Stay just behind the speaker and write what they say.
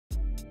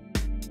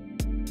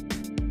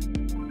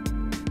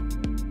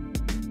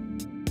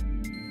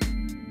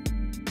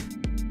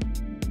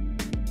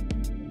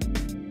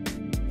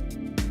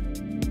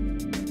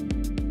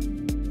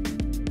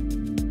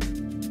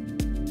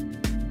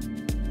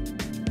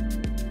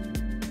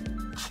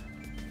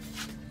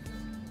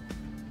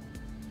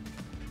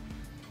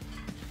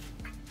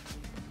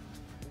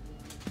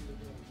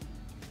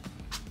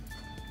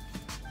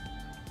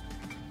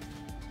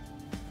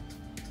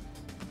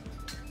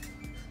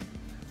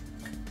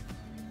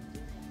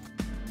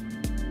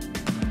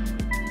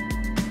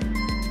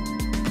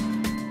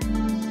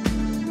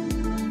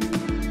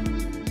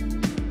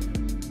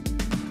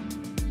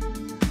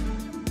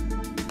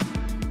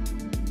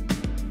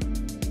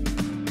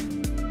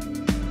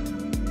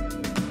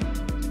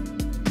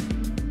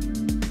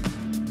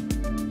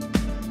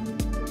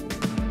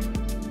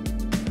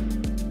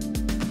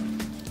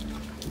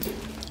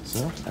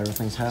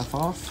Everything's half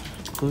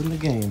off, including the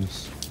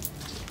games.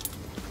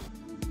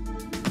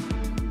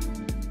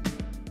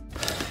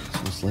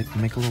 So it's like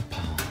make a little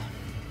pile.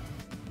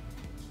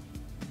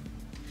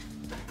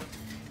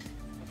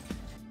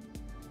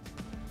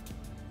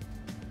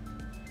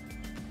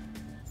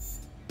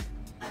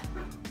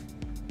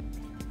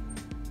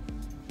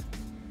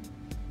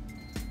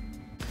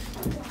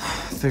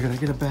 Figured I'd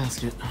get a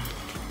basket.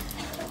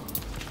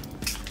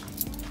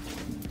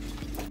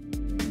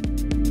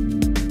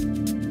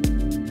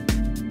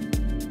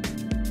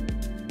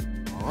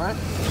 Alright,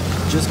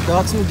 just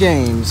got some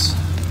games.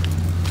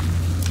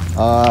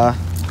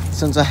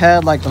 Since I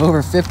had like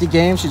over 50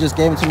 games, she just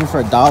gave them to me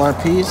for $1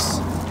 a piece.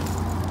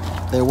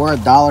 They were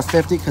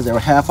 $1.50 because they were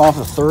half off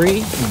of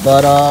 3.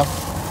 But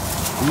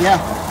yeah,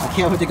 I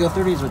can't wait to go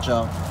through these with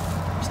y'all.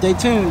 Stay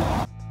tuned.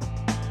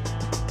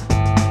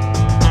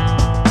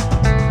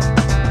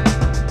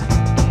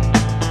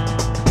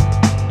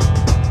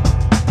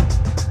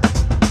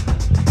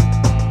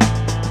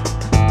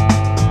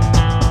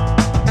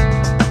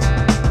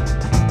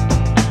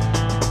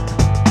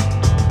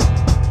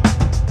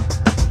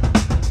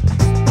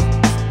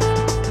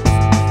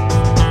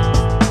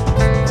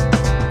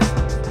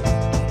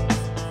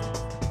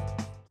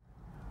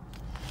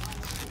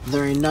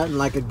 There ain't nothing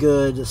like a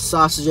good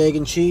sausage, egg,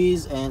 and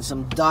cheese and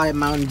some Diet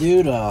Mountain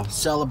Dew to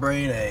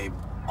celebrate a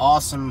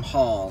awesome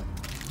haul.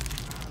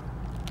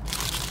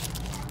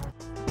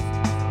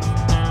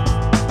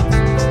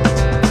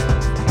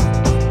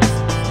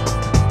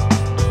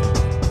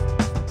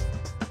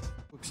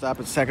 Quick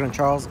stop at 2nd and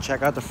Charles to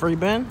check out the free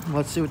bin.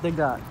 Let's see what they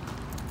got.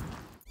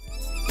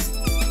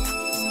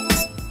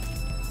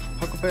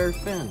 Huckleberry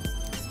Finn,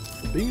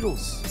 the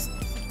Beatles.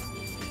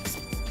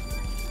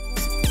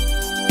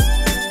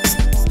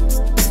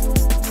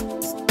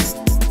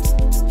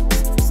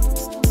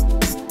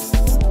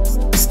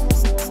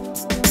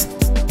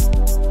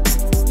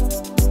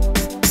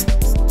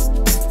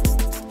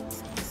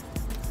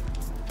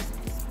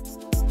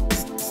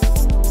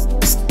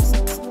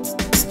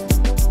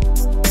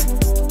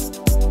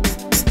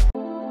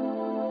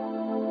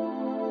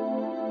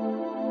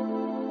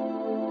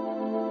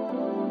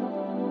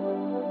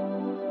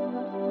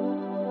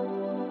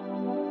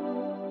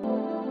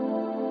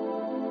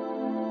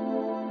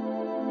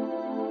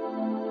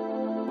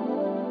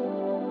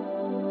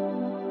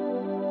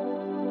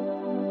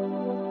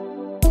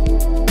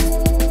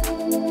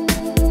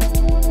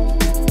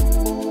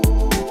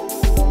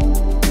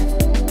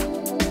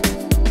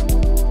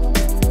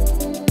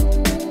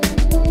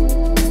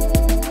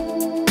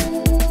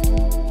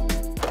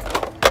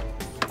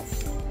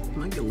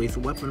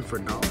 Lethal Weapon for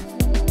 $1.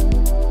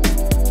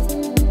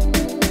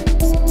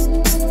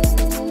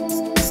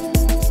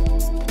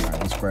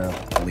 Alright, let's grab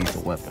the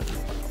Lethal Weapon.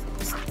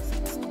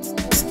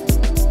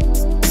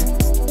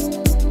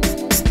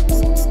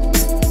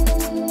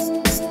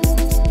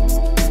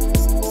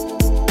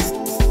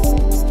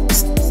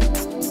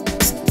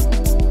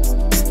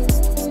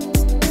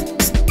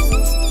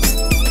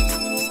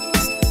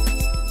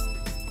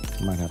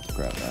 Might have to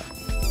grab that.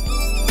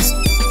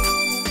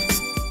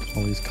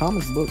 All these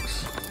comic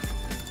books.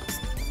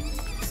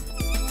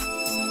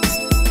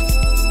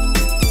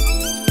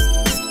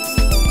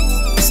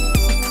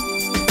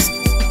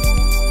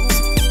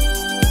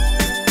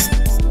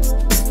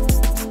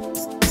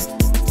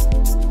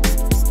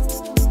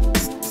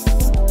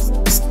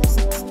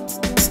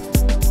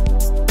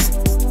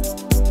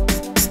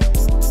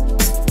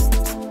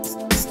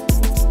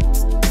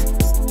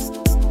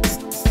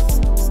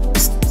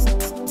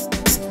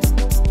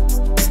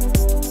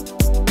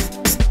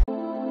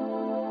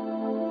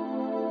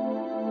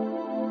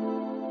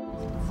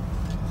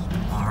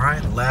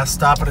 Alright, last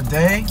stop of the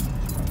day.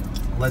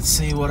 Let's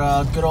see what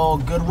good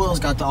old Goodwill's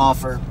got to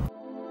offer.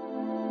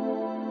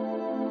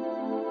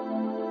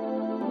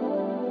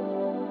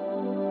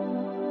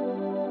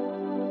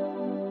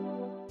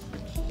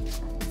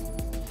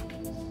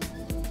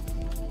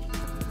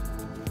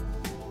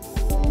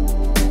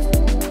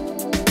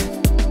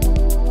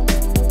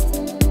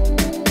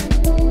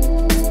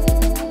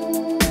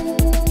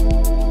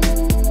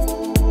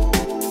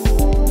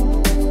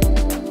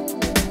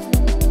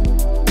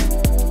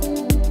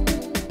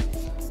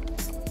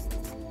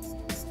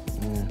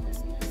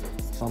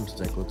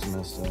 Thumbstick looks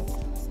messed up.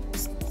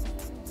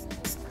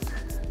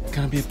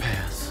 Gonna be a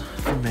pass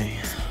for me.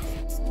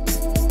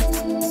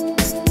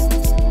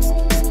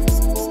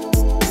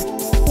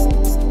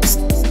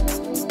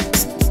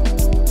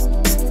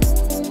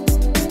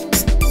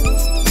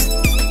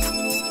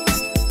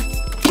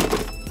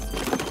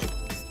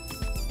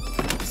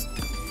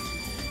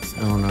 I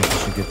don't know if I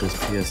should get this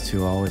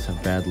PS2. I always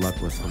have bad luck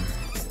with them.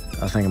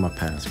 I think I'm a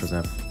pass because I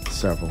have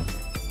several.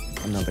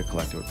 Another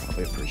collector would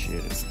probably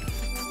appreciate it.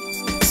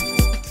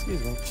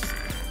 Excuse me.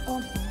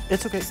 Oh,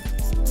 it's okay.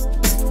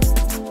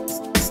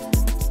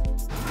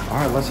 All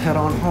right, let's head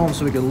on home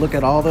so we can look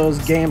at all those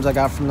games I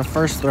got from the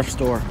first thrift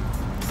store.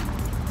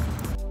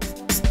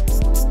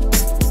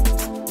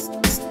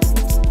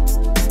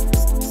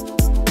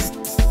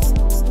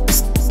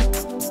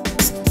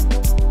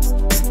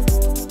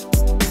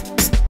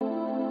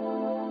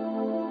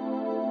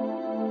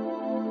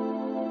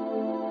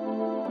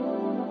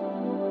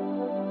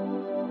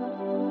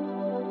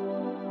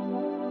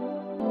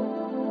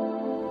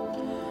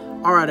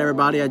 All right,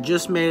 everybody, I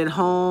just made it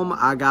home.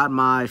 I got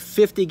my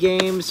 50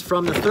 games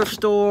from the thrift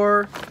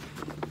store.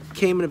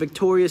 Came in a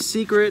Victoria's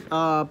Secret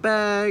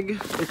bag.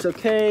 It's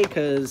okay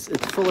because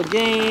it's full of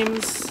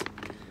games.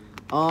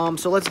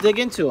 So let's dig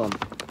into them.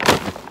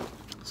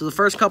 So the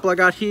first couple I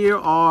got here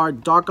are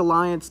Dark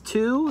Alliance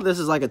 2. This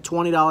is like a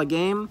 $20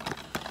 game.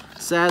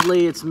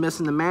 Sadly, it's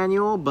missing the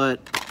manual, but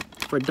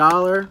for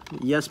 $1,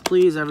 yes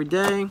please, every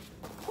day.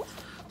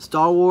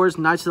 Star Wars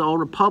Knights of the Old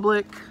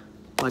Republic,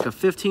 like a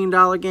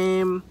 $15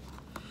 game.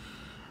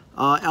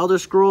 Elder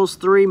Scrolls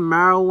 3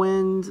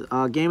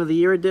 Morrowind Game of the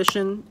Year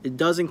Edition. It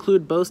does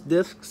include both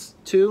discs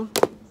too.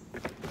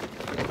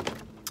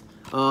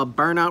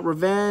 Burnout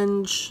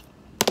Revenge,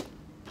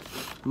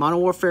 Modern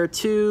Warfare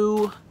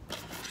 2,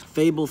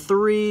 Fable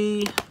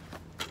 3,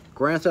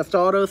 Grand Theft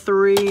Auto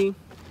 3,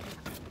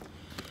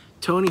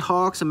 Tony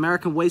Hawk's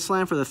American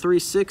Wasteland for the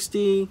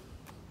 360,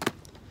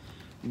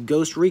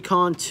 Ghost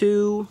Recon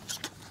 2,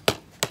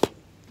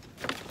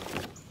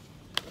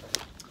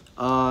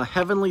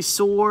 Heavenly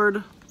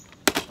Sword,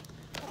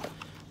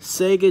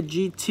 Sega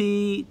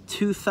GT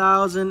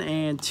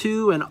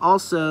 2002, and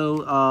also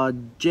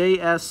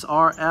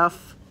JSRF,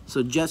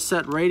 so Jet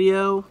Set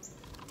Radio,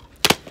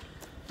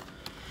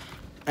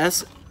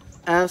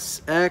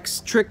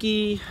 SSX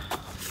Tricky,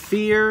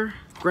 Fear,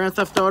 Grand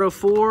Theft Auto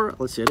 4.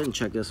 Let's see, I didn't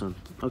check this one.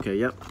 Okay,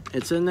 yep,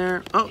 it's in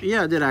there. Oh,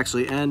 yeah, I did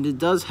actually, and it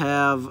does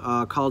have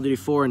Call of Duty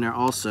 4 in there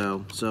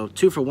also, so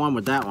 2 for 1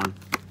 with that one.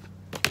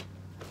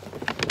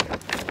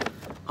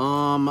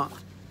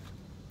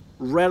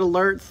 Red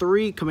Alert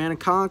 3, Command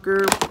 &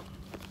 Conquer,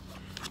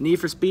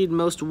 Need for Speed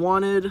Most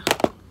Wanted,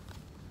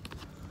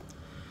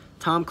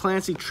 Tom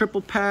Clancy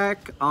Triple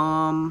Pack,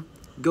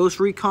 Ghost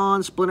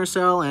Recon, Splinter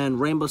Cell,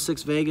 and Rainbow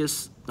Six 3,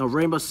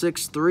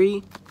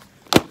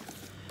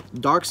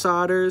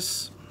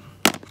 Darksiders,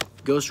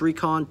 Ghost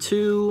Recon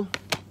 2,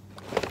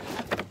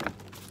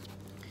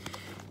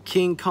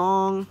 King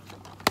Kong,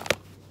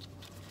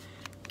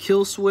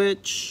 Kill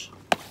Switch,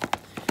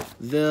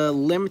 the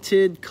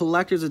limited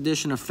collector's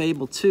edition of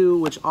Fable 2,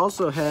 which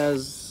also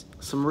has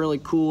some really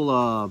cool,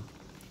 a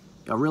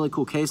really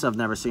cool case I've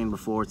never seen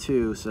before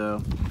too,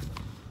 so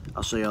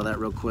I'll show you all that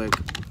real quick.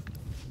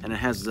 And it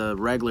has the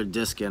regular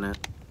disc in it,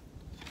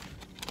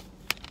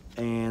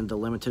 and the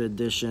limited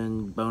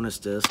edition bonus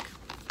disc.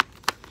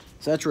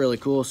 So that's really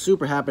cool.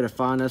 Super happy to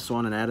find this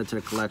one and add it to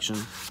the collection.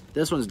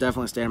 This one's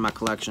definitely staying in my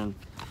collection.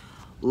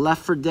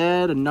 Left 4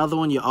 Dead, another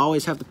one you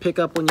always have to pick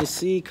up when you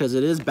see, because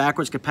it is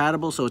backwards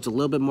compatible, so it's a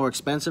little bit more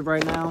expensive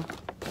right now.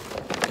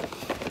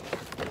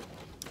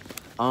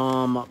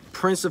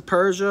 Prince of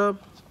Persia,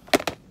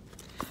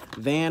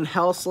 Van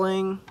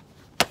Helsing,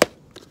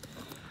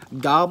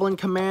 Goblin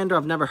Commander.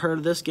 I've never heard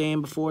of this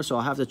game before, so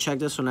I'll have to check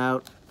this one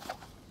out.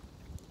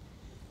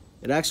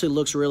 It actually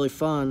looks really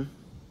fun.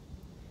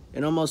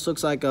 It almost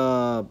looks like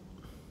like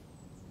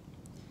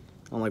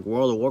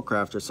World of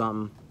Warcraft or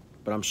something.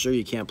 But I'm sure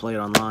you can't play it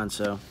online,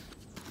 so.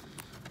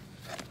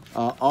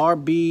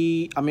 RLH,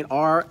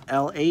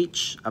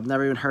 I've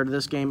never even heard of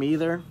this game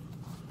either.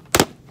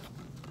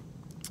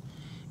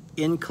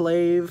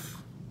 Enclave.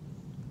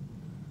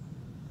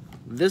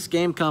 This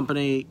game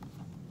company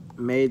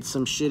made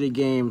some shitty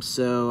games,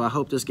 so I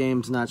hope this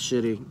game's not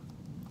shitty.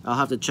 I'll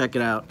have to check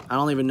it out. I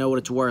don't even know what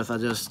it's worth. I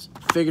just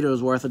figured it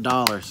was worth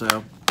 $1,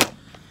 so.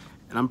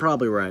 And I'm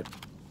probably right.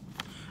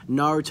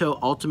 Naruto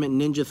Ultimate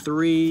Ninja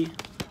 3.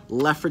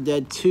 Left 4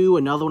 Dead 2,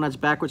 another one that's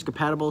backwards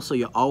compatible, so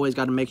you always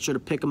got to make sure to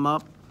pick them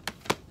up.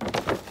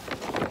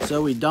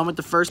 So we're done with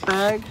the first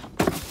bag.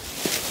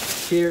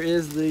 Here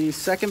is the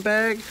second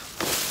bag.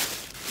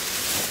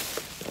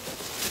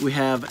 We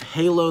have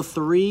Halo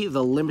 3,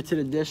 the limited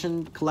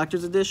edition,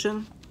 collector's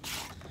edition,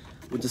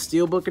 with the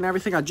steelbook and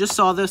everything. I just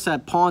saw this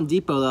at Pawn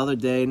Depot the other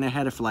day, and they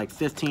had it for like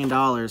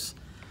 $15.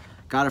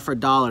 Got it for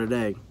 $1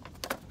 today.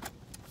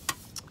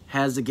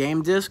 Has the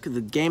game disc.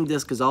 The game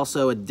disc is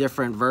also a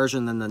different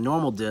version than the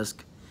normal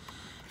disc,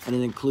 and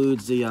it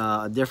includes the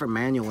a different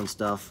manual and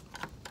stuff.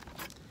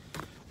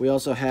 We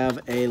also have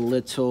a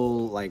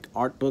little like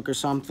art book or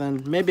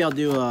something. Maybe I'll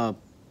do a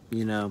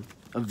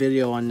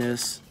video on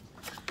this,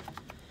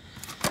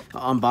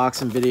 an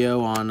unboxing video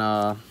on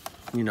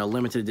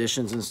limited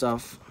editions and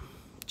stuff,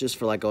 just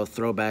for like a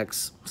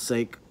throwback's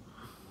sake.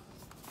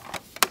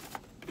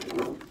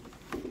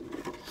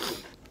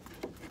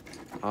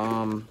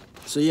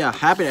 So yeah,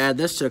 happy to add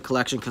this to the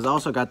collection because I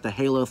also got the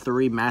Halo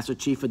 3 Master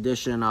Chief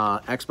Edition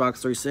Xbox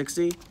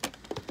 360.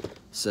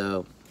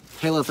 So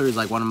Halo 3 is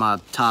like one of my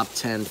top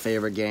 10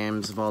 favorite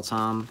games of all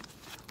time.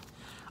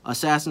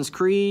 Assassin's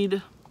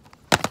Creed,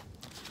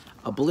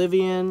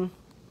 Oblivion,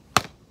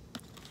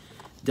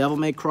 Devil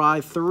May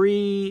Cry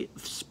 3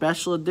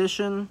 Special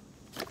Edition.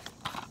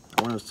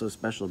 I wonder what's so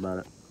special about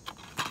it.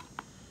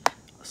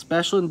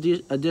 Special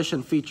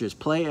Edition features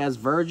play as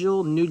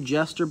Virgil, new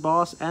Jester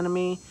boss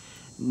enemy,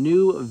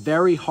 new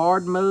very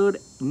hard mode,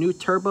 new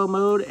turbo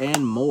mode,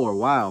 and more.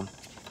 Wow,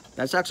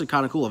 that's actually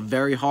kind of cool. A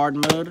very hard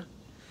mode.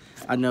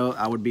 I know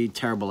I would be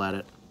terrible at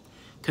it.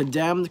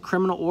 Condemned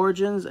Criminal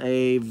Origins,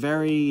 a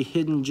very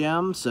hidden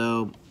gem,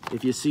 so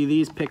if you see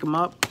these, pick them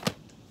up.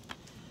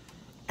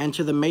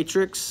 Enter the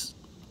Matrix.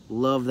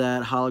 Love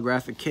that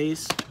holographic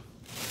case.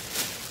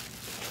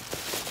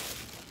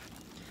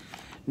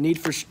 Need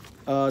for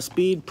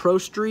Speed Pro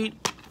Street.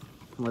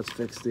 Let's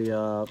fix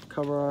the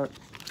cover art.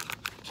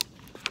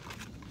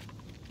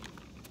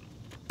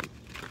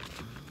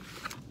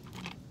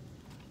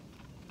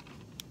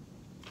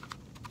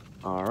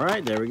 All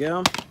right, there we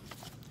go.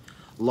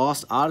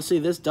 Lost Odyssey.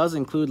 This does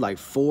include like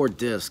 4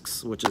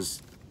 discs, which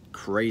is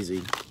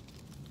crazy.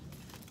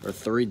 Or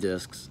 3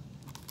 discs.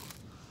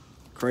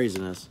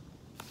 Craziness.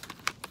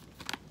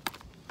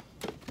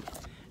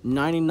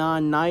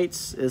 99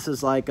 Nights. This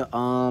is like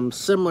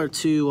similar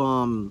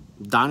to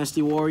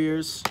Dynasty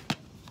Warriors.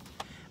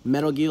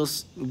 Metal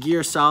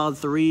Gear Solid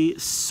 3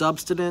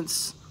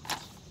 Substance.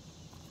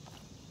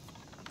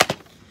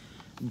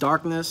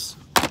 Darkness.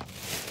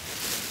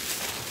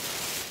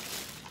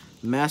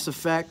 Mass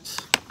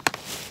Effect.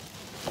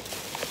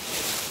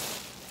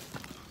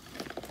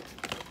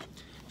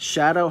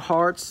 Shadow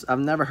Hearts. I've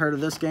never heard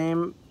of this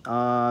game.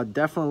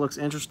 Definitely looks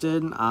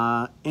interesting.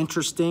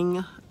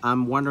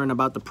 I'm wondering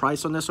about the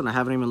price on this one. I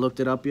haven't even looked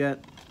it up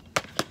yet.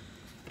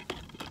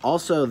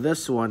 Also,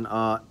 this one,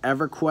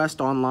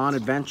 EverQuest Online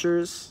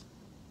Adventures.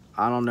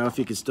 I don't know if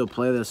you can still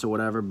play this or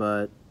whatever,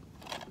 but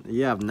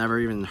yeah, I've never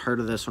even heard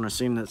of this one or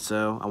seen it,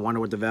 so I wonder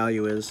what the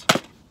value is.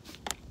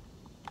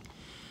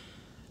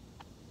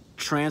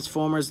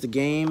 Transformers the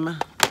game,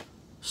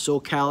 Soul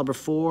Calibur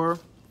 4.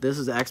 This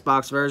is the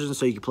Xbox version,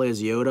 so you can play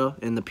as Yoda.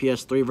 In the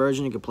PS3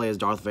 version, you can play as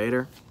Darth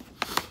Vader.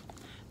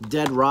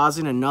 Dead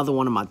Rising, another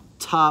one of my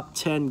top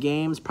 10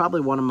 games,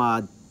 probably one of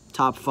my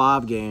top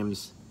 5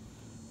 games.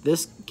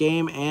 This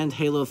game and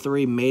Halo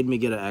 3 made me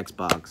get an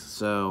Xbox,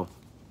 so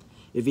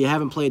if you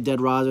haven't played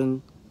Dead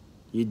Rising,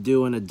 you're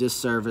doing a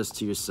disservice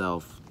to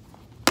yourself.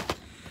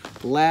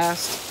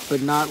 Last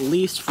but not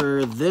least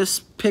for this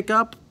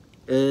pickup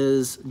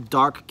is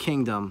Dark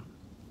Kingdom.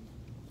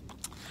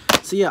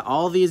 So yeah,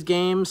 all these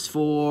games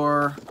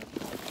right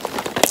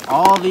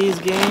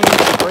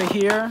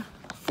here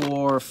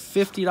for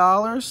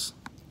 $50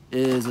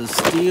 is a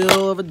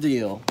steal of a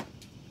deal.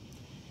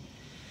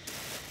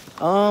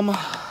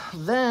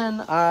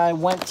 Then I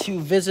went to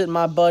visit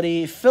my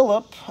buddy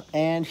Philip,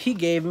 and he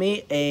gave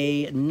me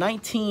a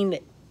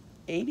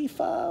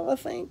 1985, I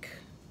think,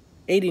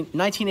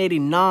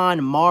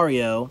 1989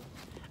 Mario.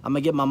 I'm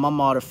gonna get my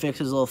mama to fix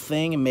his little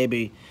thing and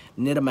maybe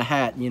knit him a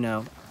hat, you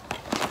know.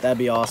 That'd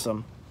be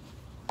awesome.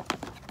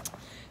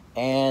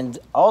 And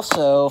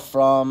also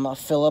from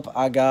Philip,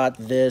 I got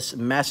this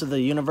Master of the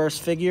Universe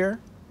figure.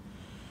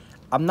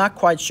 I'm not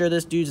quite sure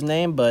this dude's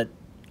name, but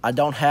I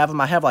don't have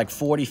him. I have like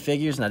 40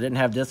 figures, and I didn't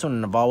have this one,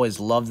 and I've always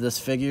loved this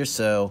figure,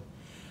 so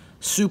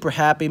super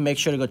happy. Make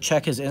sure to go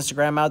check his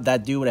Instagram out.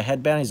 That dude with a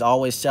headband, he's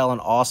always selling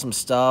awesome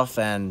stuff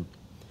and,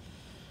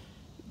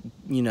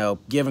 you know,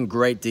 giving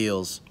great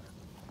deals.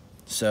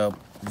 So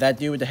that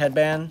dude with the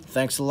headband,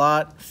 thanks a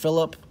lot,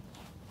 Philip.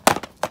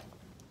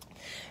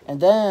 And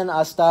then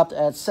I stopped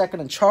at 2nd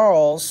and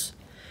Charles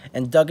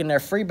and dug in their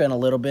free bin a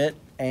little bit,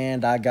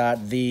 and I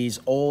got these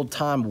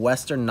old-time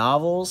Western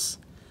novels,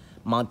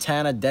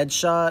 Montana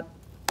Deadshot,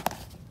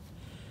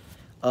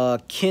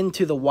 Kin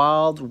to the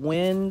Wild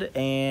Wind,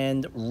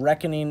 and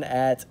Reckoning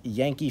at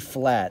Yankee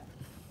Flat.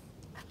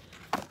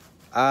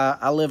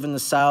 I live in the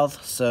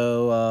South,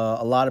 so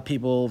a lot of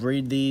people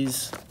read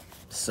these,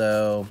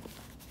 so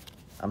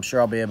I'm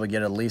sure I'll be able to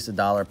get at least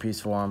 $1 a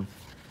piece for them.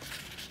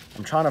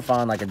 I'm trying to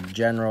find like a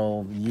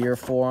general year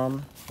for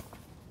them.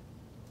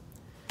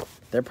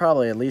 They're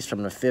probably at least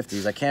from the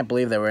 50s. I can't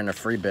believe they were in the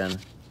free bin.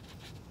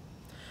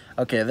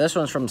 Okay, this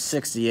one's from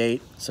 68,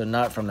 so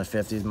not from the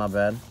 50s, my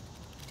bad.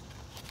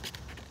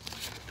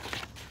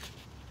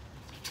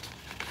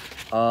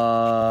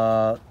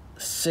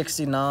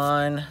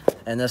 69,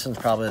 and this one's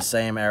probably the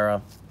same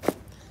era.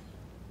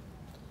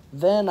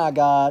 Then I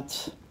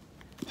got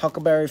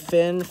Huckleberry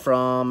Finn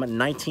from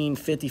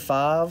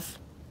 1955.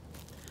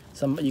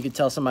 You could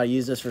tell somebody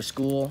used this for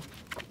school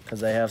because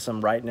they have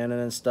some writing in it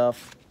and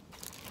stuff.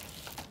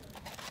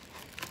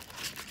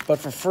 But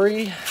for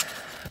free,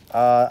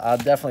 I'll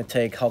definitely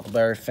take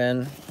Huckleberry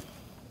Finn.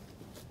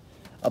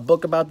 A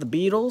book about the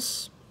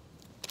Beatles.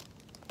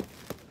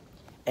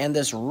 And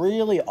this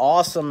really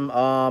awesome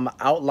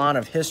outline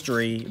of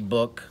history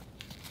book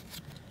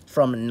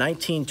from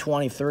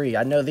 1923.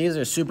 I know these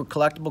are super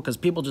collectible because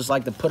people just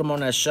like to put them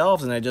on their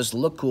shelves and they just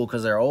look cool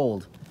because they're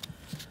old.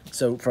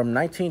 So from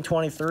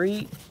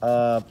 1923,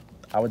 I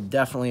would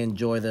definitely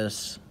enjoy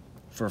this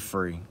for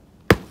free.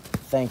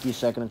 Thank you,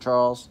 2nd and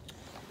Charles.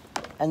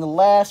 And the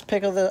last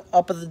pick of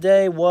the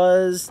day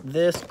was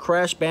this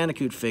Crash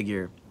Bandicoot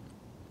figure.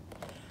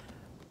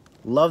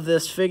 Love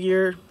this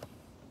figure.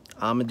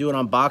 I'm gonna do an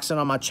unboxing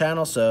on my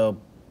channel, so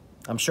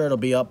I'm sure it'll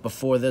be up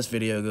before this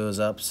video goes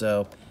up.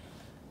 So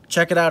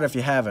check it out if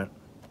you haven't.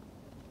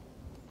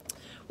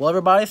 Well,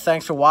 everybody,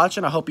 thanks for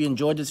watching. I hope you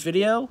enjoyed this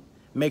video.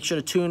 Make sure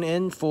to tune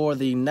in for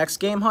the next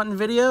game hunting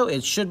video.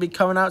 It should be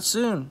coming out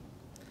soon.